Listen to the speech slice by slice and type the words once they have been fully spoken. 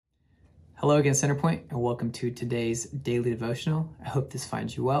Hello again, Centerpoint, and welcome to today's daily devotional. I hope this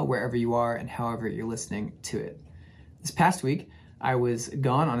finds you well wherever you are and however you're listening to it. This past week, I was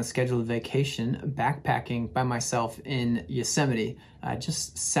gone on a scheduled vacation backpacking by myself in Yosemite,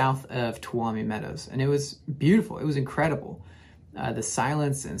 just south of Tuolumne Meadows, and it was beautiful. It was incredible. The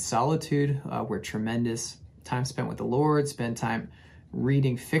silence and solitude were tremendous. Time spent with the Lord, spent time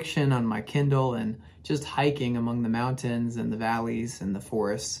reading fiction on my Kindle, and just hiking among the mountains and the valleys and the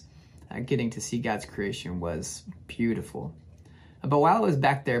forests. Getting to see God's creation was beautiful. But while I was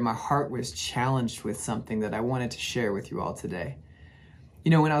back there, my heart was challenged with something that I wanted to share with you all today.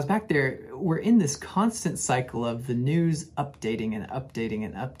 You know, when I was back there, we're in this constant cycle of the news updating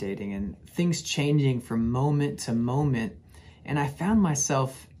and things changing from moment to moment. And I found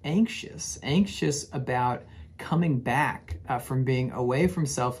myself anxious about coming back from being away from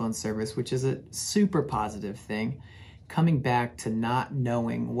cell phone service, which is a super positive thing, coming back to not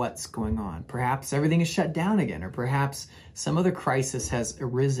knowing what's going on. Perhaps everything is shut down again, or perhaps some other crisis has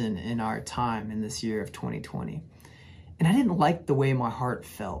arisen in our time in this year of 2020. And I didn't like the way my heart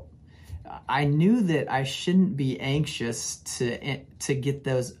felt. I knew that I shouldn't be anxious to get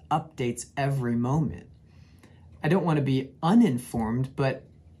those updates every moment. I don't want to be uninformed, but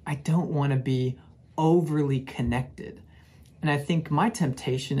I don't want to be overly connected. And I think my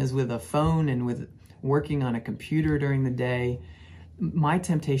temptation is with a phone and with working on a computer during the day, my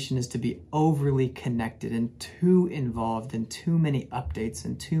temptation is to be overly connected and too involved in too many updates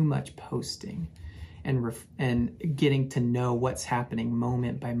and too much posting and getting to know what's happening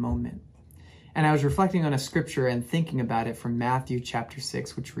moment by moment. And I was reflecting on a scripture and thinking about it from Matthew chapter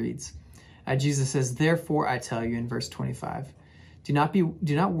 6, which reads, Jesus says, "Therefore I tell you," in verse 25, do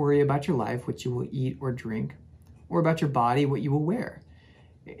not worry about your life, what you will eat or drink, or about your body, what you will wear.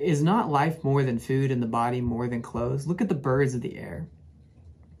 Is not life more than food and the body more than clothes? Look at the birds of the air.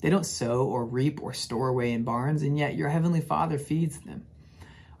 They don't sow or reap or store away in barns, and yet your heavenly Father feeds them.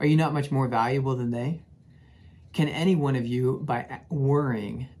 Are you not much more valuable than they? Can any one of you, by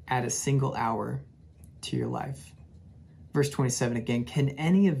worrying, add a single hour to your life? Verse 27 again, can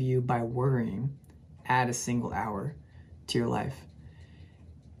any of you, by worrying, add a single hour to your life?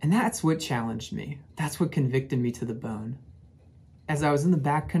 And that's what challenged me. That's what convicted me to the bone. As I was in the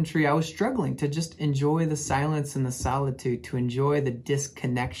backcountry, I was struggling to just enjoy the silence and the solitude, to enjoy the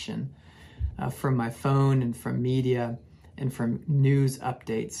disconnection from my phone and from media and from news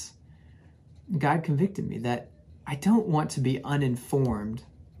updates. God convicted me that I don't want to be uninformed,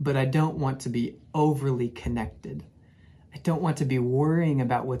 but I don't want to be overly connected. I don't want to be worrying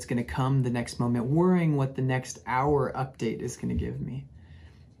about what's going to come the next moment, worrying what the next hour update is going to give me.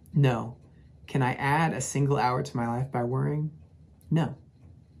 No. Can I add a single hour to my life by worrying? No,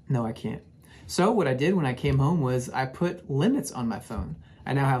 I can't. So what I did when I came home was I put limits on my phone.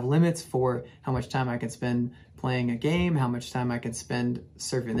 I now have limits for how much time I can spend playing a game, how much time I can spend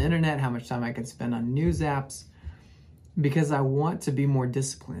surfing the internet, how much time I can spend on news apps, because I want to be more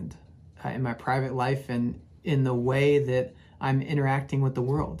disciplined in my private life and in the way that I'm interacting with the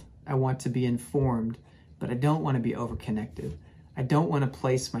world. I want to be informed, but I don't want to be overconnected. I don't want to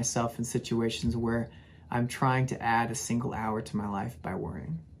place myself in situations where I'm trying to add a single hour to my life by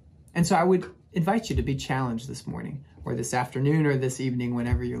worrying. And so I would invite you to be challenged this morning or this afternoon or this evening,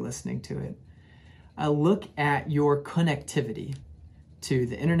 whenever you're listening to it. Look at your connectivity to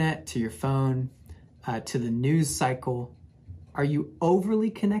the internet, to your phone, to the news cycle. Are you overly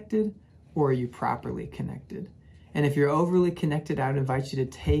connected or are you properly connected? And if you're overly connected, I would invite you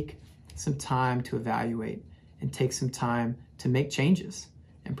to take some time to evaluate and take some time to make changes.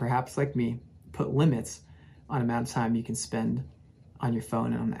 And perhaps, like me, put limits on the amount of time you can spend on your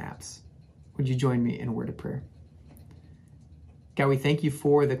phone and on the apps. Would you join me in a word of prayer? God, we thank you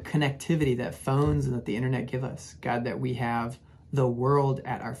for the connectivity that phones and that the internet give us. God, that we have the world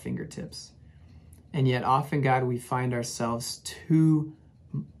at our fingertips. And yet often, God, we find ourselves too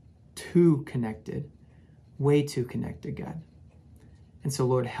connected, way too connected, God. And so,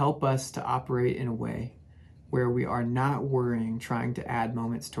 Lord, help us to operate in a way where we are not worrying, trying to add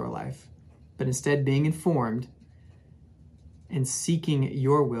moments to our life, but instead being informed and seeking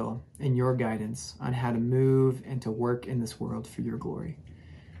your will and your guidance on how to move and to work in this world for your glory.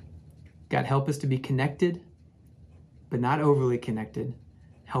 God, help us to be connected, but not overly connected.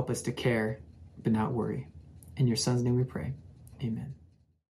 Help us to care, but not worry. In your Son's name we pray. Amen.